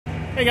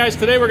Hey guys,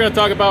 today we're going to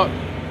talk about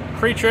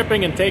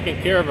pre-tripping and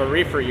taking care of a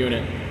reefer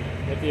unit.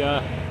 If you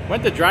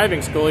went to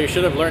driving school, you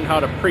should have learned how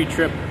to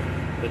pre-trip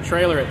the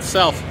trailer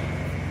itself,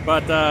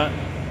 but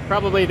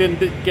probably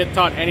didn't get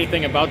taught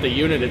anything about the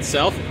unit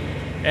itself,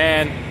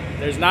 and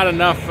there's not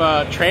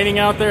enough training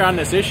out there on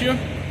this issue.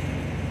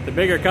 The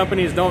bigger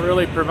companies don't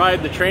really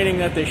provide the training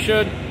that they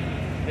should.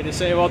 They just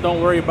say, well,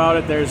 don't worry about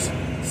it, there's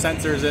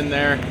sensors in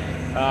there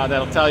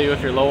that'll tell you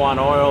if you're low on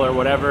oil or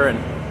whatever, and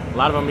a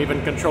lot of them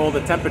even control the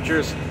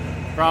temperatures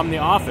from the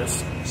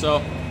office.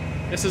 So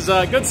this is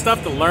good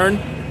stuff to learn.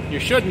 You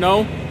should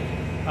know.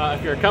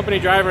 If you're a company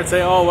driver and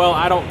say, oh well,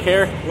 I don't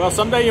care, well,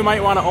 someday you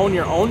might want to own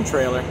your own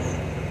trailer,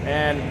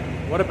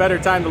 and what a better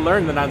time to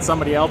learn than on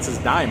somebody else's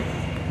dime.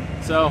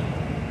 So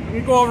we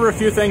go over a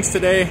few things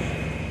today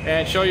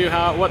and show you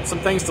some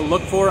things to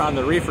look for on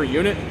the reefer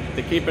unit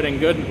to keep it in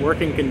good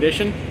working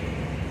condition,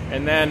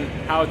 and then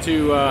how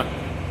to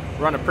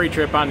run a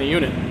pre-trip on the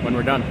unit when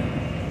we're done.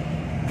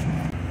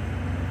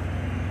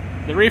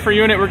 The reefer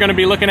unit we're going to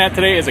be looking at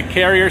today is a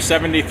Carrier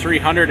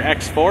 7300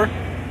 X4.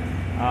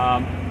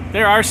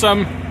 There are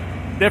some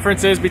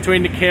differences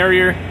between the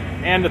Carrier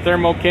and the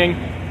Thermo King,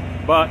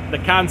 but the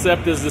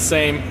concept is the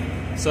same.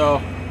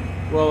 So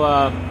we'll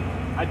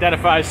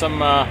identify some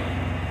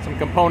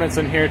components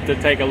in here to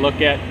take a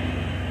look at.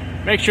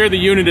 Make sure the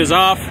unit is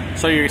off,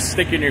 so you're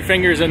sticking your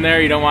fingers in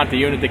there. You don't want the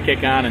unit to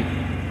kick on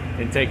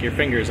and take your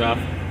fingers off.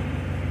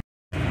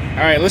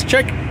 All right, let's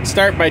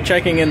start by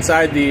checking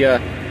inside the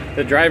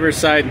driver's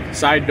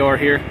side door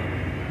here,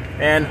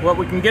 and what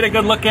we can get a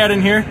good look at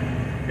in here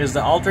is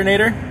the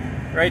alternator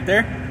right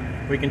there.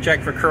 We can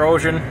check for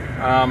corrosion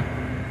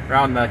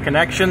around the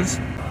connections.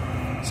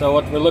 So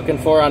what we're looking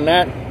for on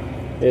that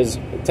is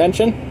the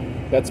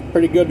tension. That's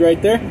pretty good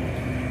right there,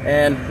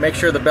 and make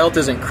sure the belt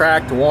isn't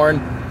cracked, worn,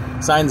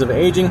 signs of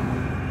aging.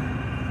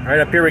 Right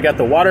up here we got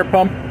the water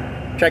pump,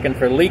 checking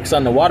for leaks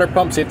on the water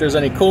pump, see if there's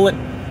any coolant.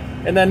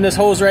 And then this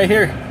hose right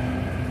here,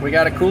 we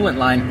got a coolant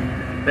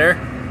line there.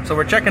 So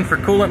we're checking for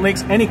coolant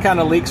leaks, any kind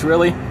of leaks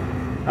really.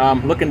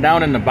 Looking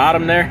down in the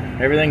bottom there,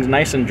 everything's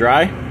nice and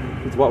dry.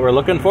 That's what we're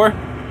looking for.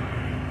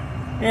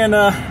 And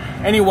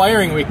any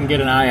wiring we can get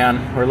an eye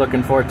on, we're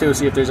looking for too,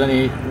 see if there's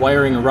any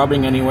wiring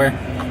rubbing anywhere.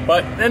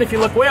 But then if you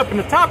look way up in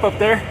the top up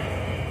there,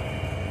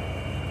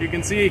 you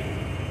can see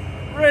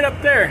right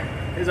up there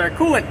is our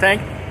coolant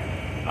tank.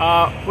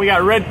 We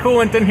got red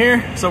coolant in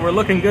here, so we're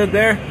looking good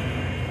there.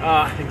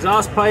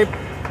 Exhaust pipe,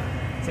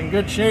 it's in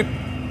good shape.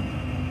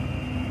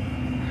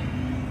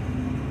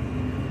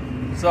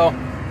 So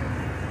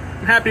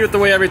I'm happy with the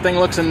way everything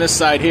looks in this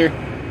side here.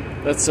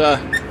 Let's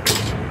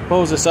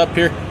close this up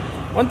here.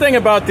 One thing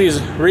about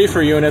these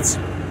reefer units,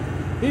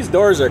 these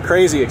doors are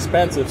crazy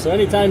expensive, so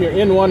anytime you're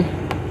in one,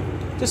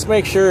 just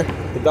make sure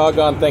the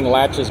doggone thing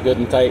latches good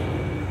and tight.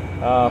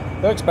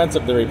 They're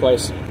expensive to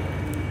replace.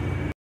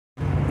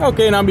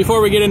 Okay, now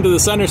before we get into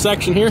the center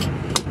section here,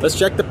 let's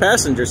check the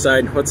passenger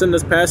side. What's in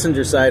this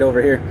passenger side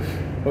over here?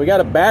 We got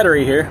a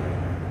battery here.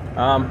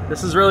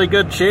 This is really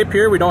good shape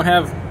here. We don't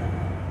have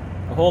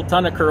a whole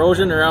ton of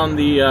corrosion around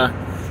the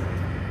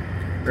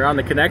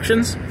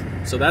connections,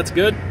 so that's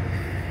good.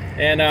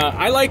 And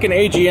I like an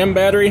AGM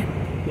battery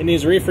in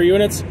these reefer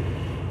units.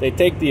 They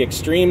take the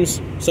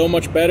extremes so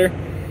much better.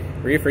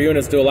 Reefer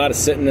units do a lot of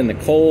sitting in the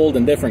cold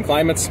and different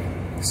climates,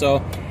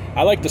 so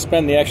I like to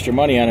spend the extra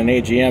money on an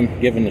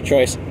AGM given the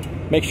choice.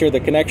 Make sure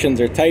the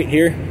connections are tight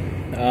here.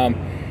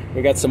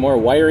 We got some more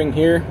wiring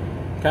here,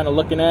 kind of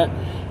looking at.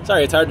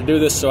 Sorry, it's hard to do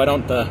this so I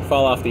don't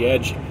fall off the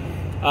edge.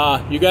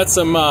 You got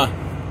some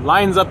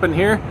lines up in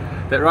here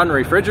that run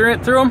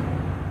refrigerant through them,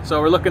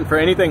 so we're looking for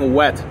anything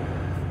wet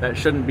that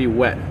shouldn't be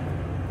wet.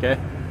 Okay,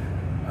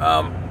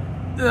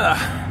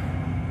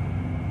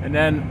 and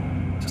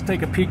then just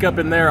take a peek up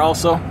in there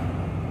also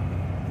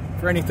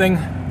for anything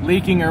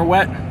leaking or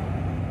wet,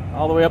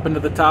 all the way up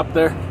into the top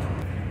there.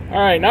 All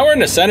right, now we're in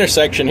the center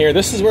section here.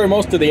 This is where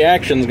most of the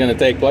action is going to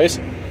take place.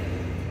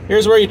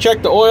 Here's where you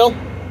check the oil.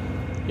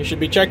 You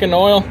should be checking the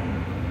oil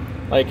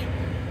like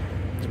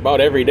about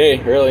every day,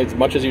 really, as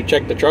much as you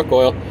check the truck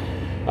oil.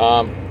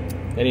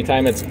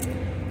 Anytime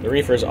the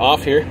reefer's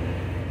off here.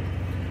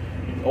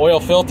 Oil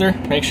filter,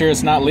 make sure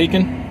it's not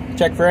leaking.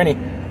 Check for any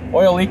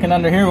oil leaking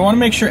under here. We want to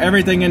make sure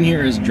everything in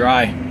here is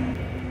dry.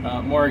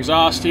 More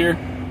exhaust here,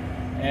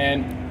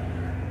 and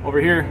over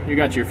here you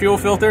got your fuel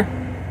filter,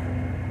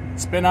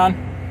 spin on,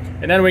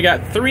 and then we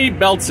got 3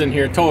 belts in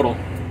here total.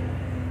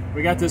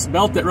 We got this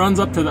belt that runs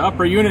up to the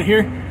upper unit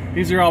here.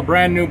 These are all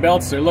brand new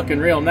belts. They're looking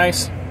real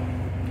nice.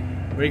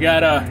 We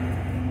got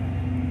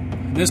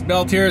this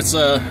belt here. It's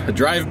a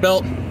drive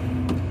belt.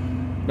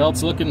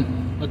 Belt's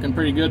looking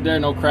pretty good there.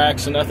 No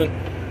cracks and nothing.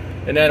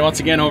 And then once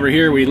again over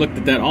here, we looked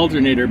at that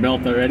alternator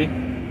belt already.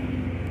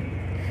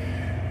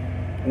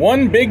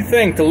 One big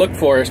thing to look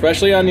for,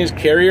 especially on these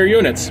Carrier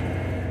units,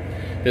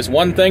 this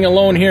one thing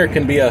alone here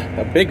can be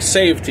a big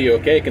save to you.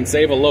 Okay, it can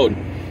save a load.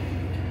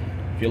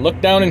 If you look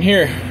down in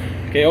here,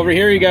 okay, over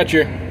here you got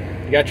your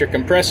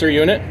compressor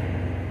unit.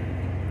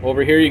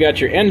 Over here you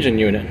got your engine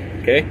unit.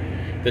 Okay.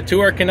 The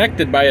two are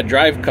connected by a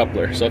drive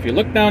coupler. So if you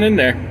look down in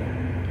there,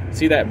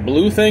 See that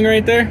blue thing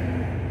right there?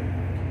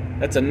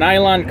 That's a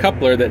nylon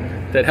coupler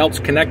that helps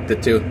connect the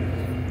two.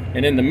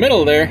 And in the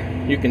middle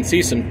there, you can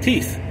see some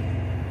teeth.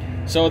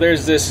 So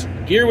there's this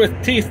gear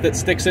with teeth that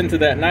sticks into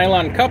that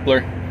nylon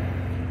coupler,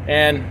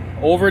 and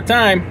over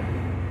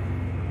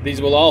time,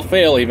 these will all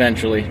fail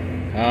eventually.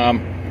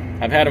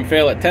 I've had them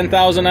fail at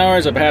 10,000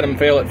 hours, I've had them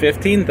fail at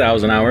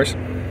 15,000 hours.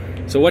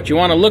 So what you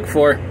want to look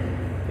for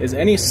is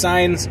any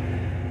signs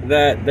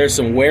that there's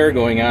some wear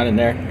going on in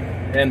there.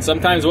 And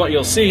sometimes what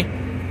you'll see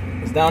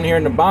is down here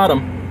in the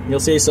bottom, you'll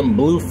see some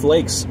blue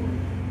flakes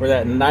where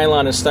that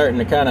nylon is starting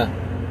to kind of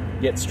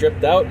get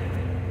stripped out.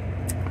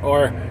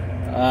 Or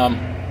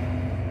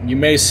you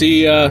may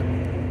see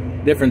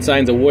different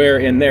signs of wear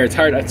in there. It's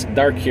hard, it's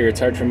dark here, it's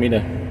hard for me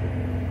to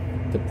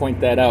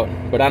point that out.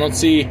 But I don't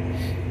see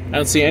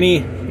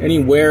any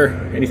wear,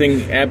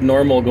 anything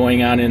abnormal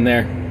going on in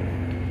there,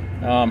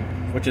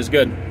 which is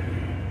good.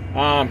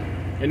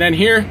 And then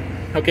here,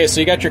 okay, so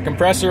you got your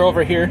compressor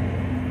over here.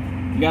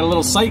 You got a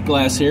little sight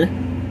glass here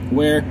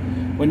where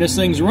when this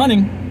thing's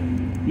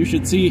running, you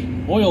should see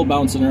oil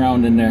bouncing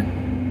around in there.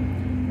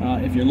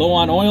 If you're low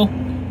on oil,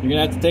 you're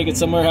gonna have to take it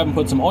somewhere, have them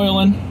put some oil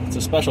in. It's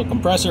a special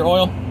compressor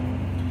oil.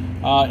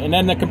 And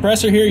then the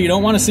compressor here, you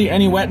don't want to see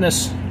any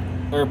wetness,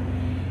 or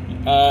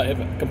if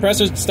a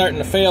compressor's starting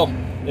to fail,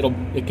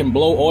 it can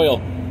blow oil.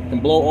 It can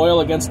blow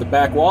oil against the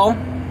back wall.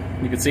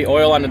 You can see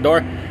oil on the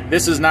door.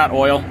 This is not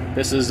oil.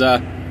 This is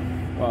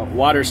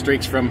water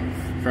streaks from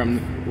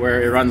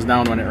where it runs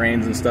down when it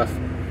rains and stuff.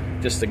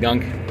 Just the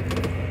gunk.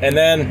 And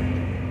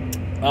then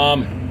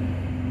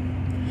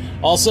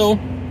also,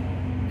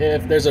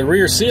 if there's a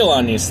rear seal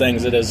on these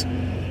things,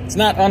 it's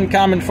not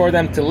uncommon for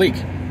them to leak.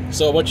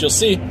 So what you'll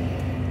see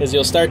is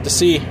you'll start to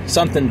see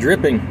something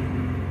dripping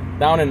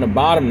down in the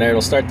bottom there.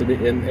 It'll start to be,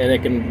 and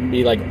it can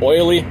be like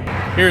oily.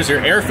 Here's your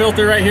air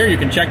filter right here. You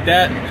can check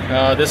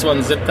that. This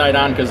one's zip tied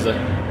on because the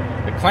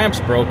clamps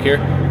broke here.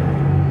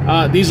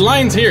 These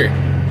lines here,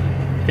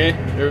 okay,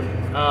 they're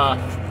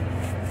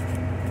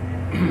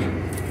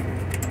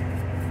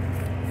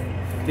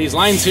these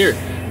lines here,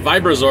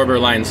 vibrosorber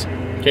lines.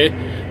 Okay,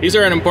 these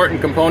are an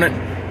important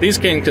component. These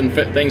things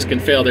can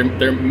fail.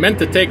 They're meant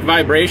to take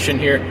vibration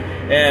here,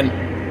 and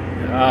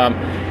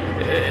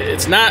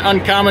it's not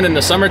uncommon in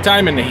the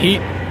summertime in the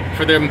heat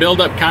for them to build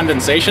up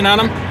condensation on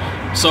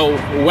them. So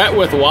wet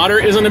with water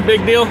isn't a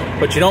big deal,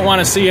 but you don't want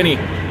to see any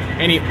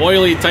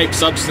oily type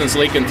substance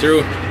leaking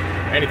through.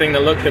 Anything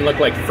that can look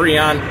like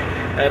Freon.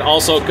 That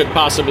also could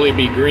possibly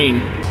be green.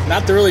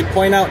 Not to really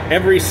point out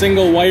every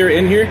single wire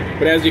in here,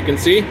 but as you can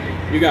see,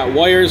 you got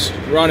wires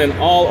running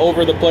all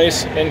over the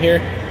place in here.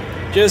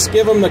 Just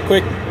give them the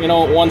quick,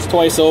 once,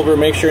 twice over,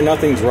 make sure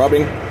nothing's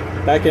rubbing.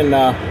 That can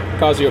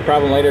cause you a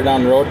problem later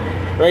down the road.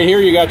 Right here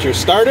you got your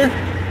starter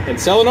and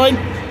solenoid.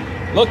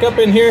 Look up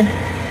in here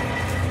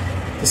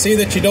to see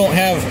that you don't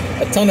have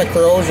a ton of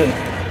corrosion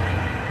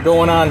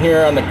going on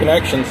here on the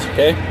connections,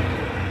 okay?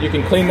 You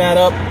can clean that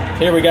up.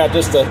 Here we got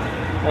just I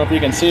don't know if you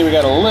can see, we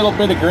got a little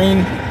bit of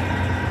green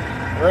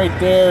right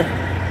there.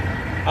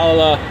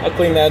 I'll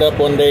clean that up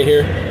one day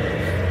here.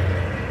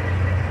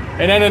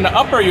 And then in the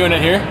upper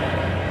unit here,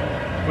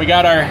 we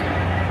got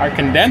our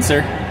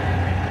condenser.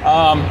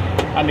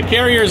 On the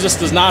carriers, this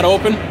does not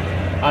open.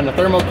 On the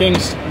Thermo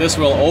Kings, this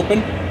will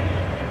open.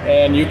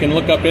 And you can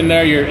look up in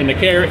there. In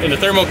the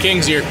Thermo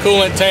Kings, your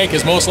coolant tank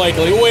is most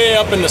likely way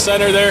up in the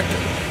center there.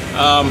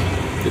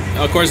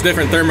 Of course,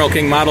 different Thermo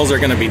King models are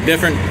going to be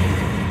different.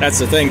 That's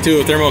the thing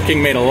too. Thermo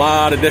King made a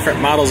lot of different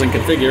models and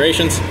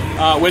configurations.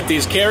 With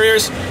these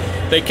carriers,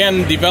 they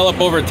can develop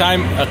over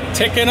time a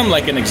tick in them,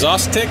 like an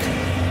exhaust tick.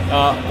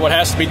 What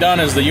has to be done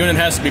is the unit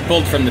has to be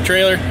pulled from the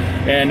trailer,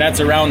 and that's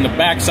around the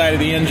back side of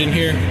the engine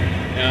here.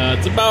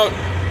 It's about,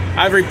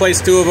 I've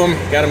replaced 2 of them,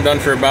 got them done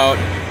for about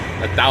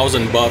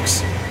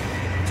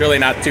 $1,000. It's really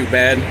not too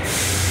bad.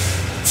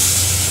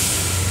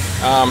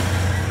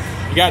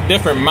 You got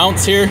different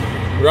mounts here,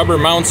 rubber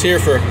mounts here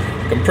for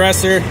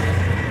compressor,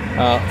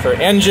 for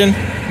engine.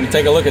 You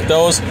take a look at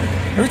those.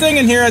 Everything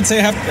in here I'd say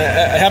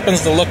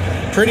happens to look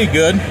pretty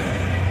good.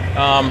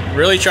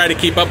 Really try to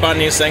keep up on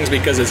these things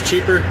because it's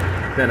cheaper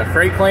than a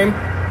freight claim.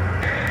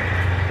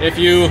 If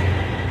you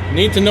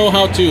need to know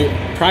how to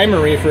prime a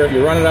reefer if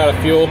you're running out of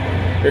fuel,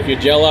 or if you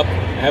gel up,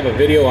 I have a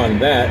video on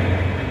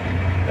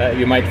that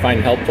you might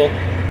find helpful.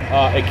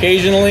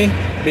 Occasionally,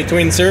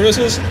 between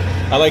services,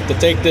 I like to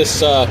take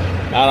this,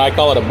 I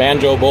call it a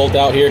banjo bolt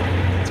out here.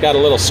 It's got a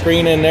little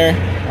screen in there.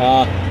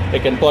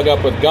 It can plug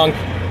up with gunk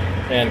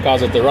and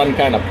cause it to run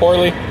kind of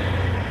poorly.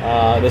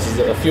 This is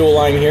a fuel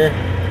line here.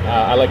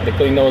 I like to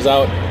clean those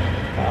out.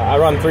 I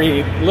run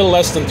a little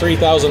less than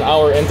 3,000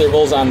 hour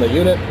intervals on the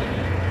unit.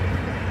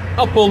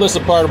 I'll pull this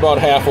apart about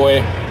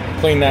halfway,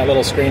 clean that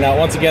little screen out.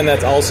 Once again,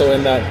 that's also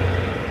in that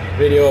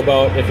video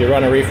about if you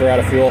run a reefer out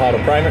of fuel, how to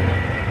prime it.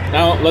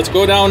 Now let's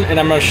go down and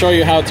I'm going to show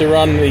you how to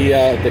run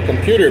the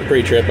computer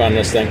pre-trip on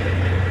this thing.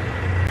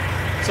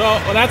 So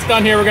when that's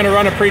done here, we're going to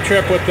run a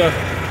pre-trip with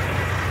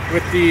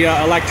the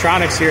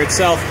electronics here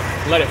itself.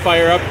 Let it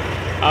fire up.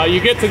 You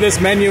get to this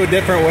menu a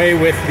different way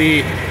with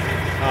the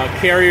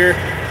carrier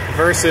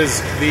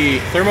versus the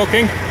Thermo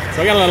King.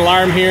 So I got an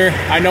alarm here.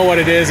 I know what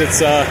it is. It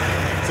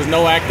says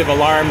no active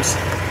alarms.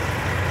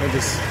 We'll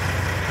just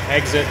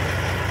exit.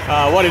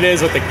 What it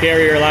is with the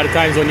carrier, a lot of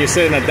times when you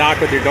sit in a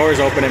dock with your doors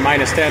open at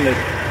 -10, the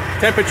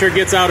temperature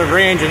gets out of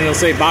range and it'll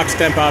say box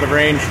temp out of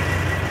range,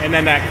 and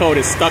then that code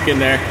is stuck in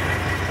there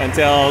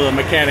until the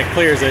mechanic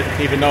clears it,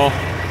 even though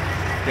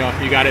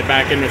you got it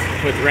back in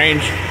with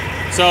range.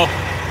 So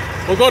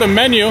we'll go to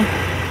menu,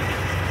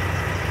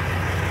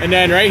 and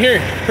then right here,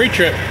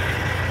 pre-trip,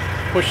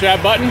 push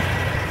that button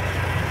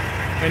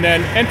and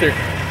then enter.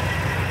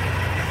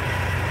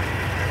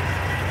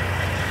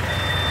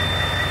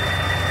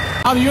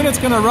 Now the unit's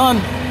gonna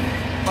run,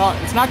 well,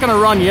 it's not gonna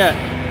run yet.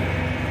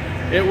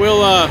 It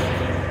will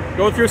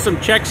go through some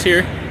checks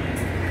here.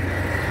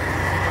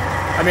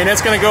 I mean,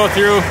 it's gonna go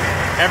through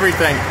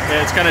everything.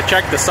 It's gonna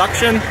check the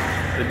suction,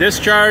 the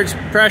discharge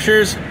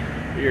pressures,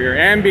 your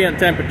ambient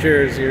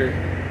temperatures,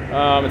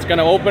 it's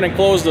gonna open and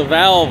close the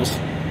valves.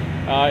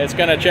 It's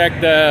gonna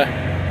check the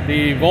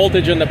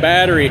voltage in the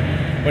battery.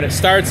 When it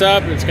starts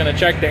up, it's gonna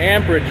check the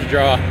amperage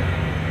draw.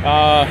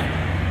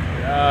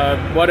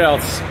 What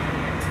else?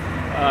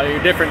 Your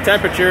different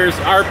temperatures,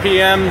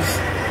 RPMs,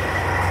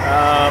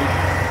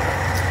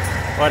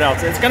 what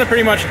else? It's gonna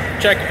pretty much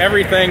check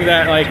everything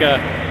that like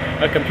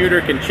a computer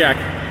can check.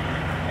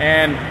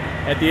 And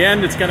at the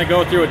end, it's gonna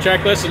go through a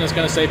checklist and it's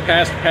gonna say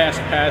pass, pass,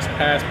 pass,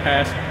 pass,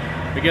 pass.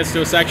 If it gets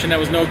to a section that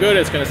was no good,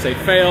 it's gonna say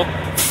fail.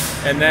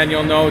 And then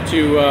you'll know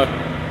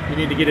you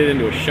need to get it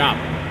into a shop.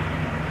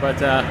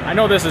 But I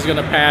know this is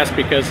gonna pass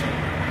because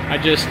I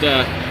just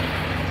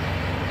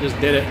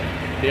did it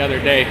the other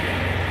day.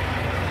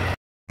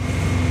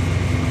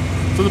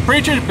 So the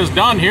pre-trip is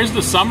done. Here's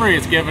the summary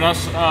it's given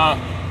us.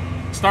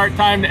 Start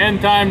time to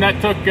end time, that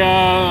took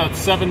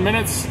 7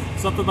 minutes,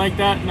 something like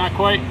that, not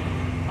quite.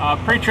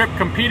 Pre-trip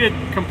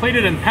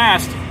completed and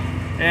passed.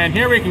 And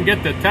here we can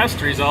get the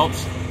test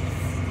results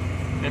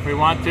if we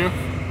want to.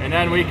 And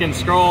then we can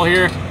scroll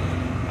here,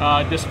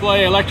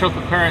 display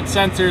electrical current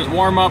sensors,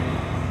 warm up,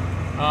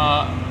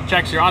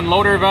 checks your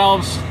unloader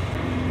valves,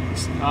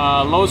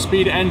 low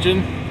speed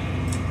engine,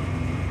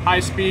 high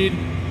speed,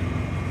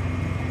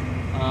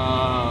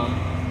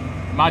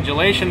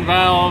 modulation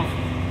valve,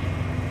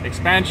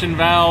 expansion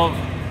valve,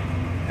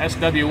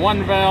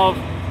 SW1 valve.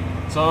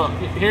 So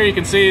here you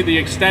can see the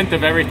extent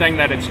of everything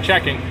that it's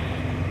checking,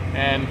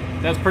 and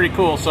that's pretty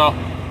cool. So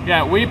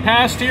yeah, we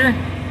passed here,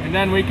 and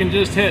then we can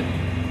just hit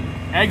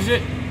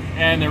exit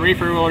and the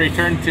reefer will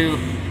return to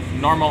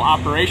normal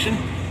operation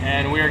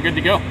and we are good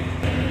to go.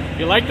 If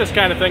you like this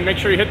kind of thing, make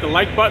sure you hit the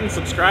like button,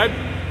 subscribe,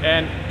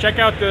 and check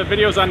out the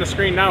videos on the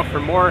screen now for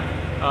more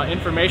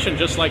information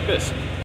just like this.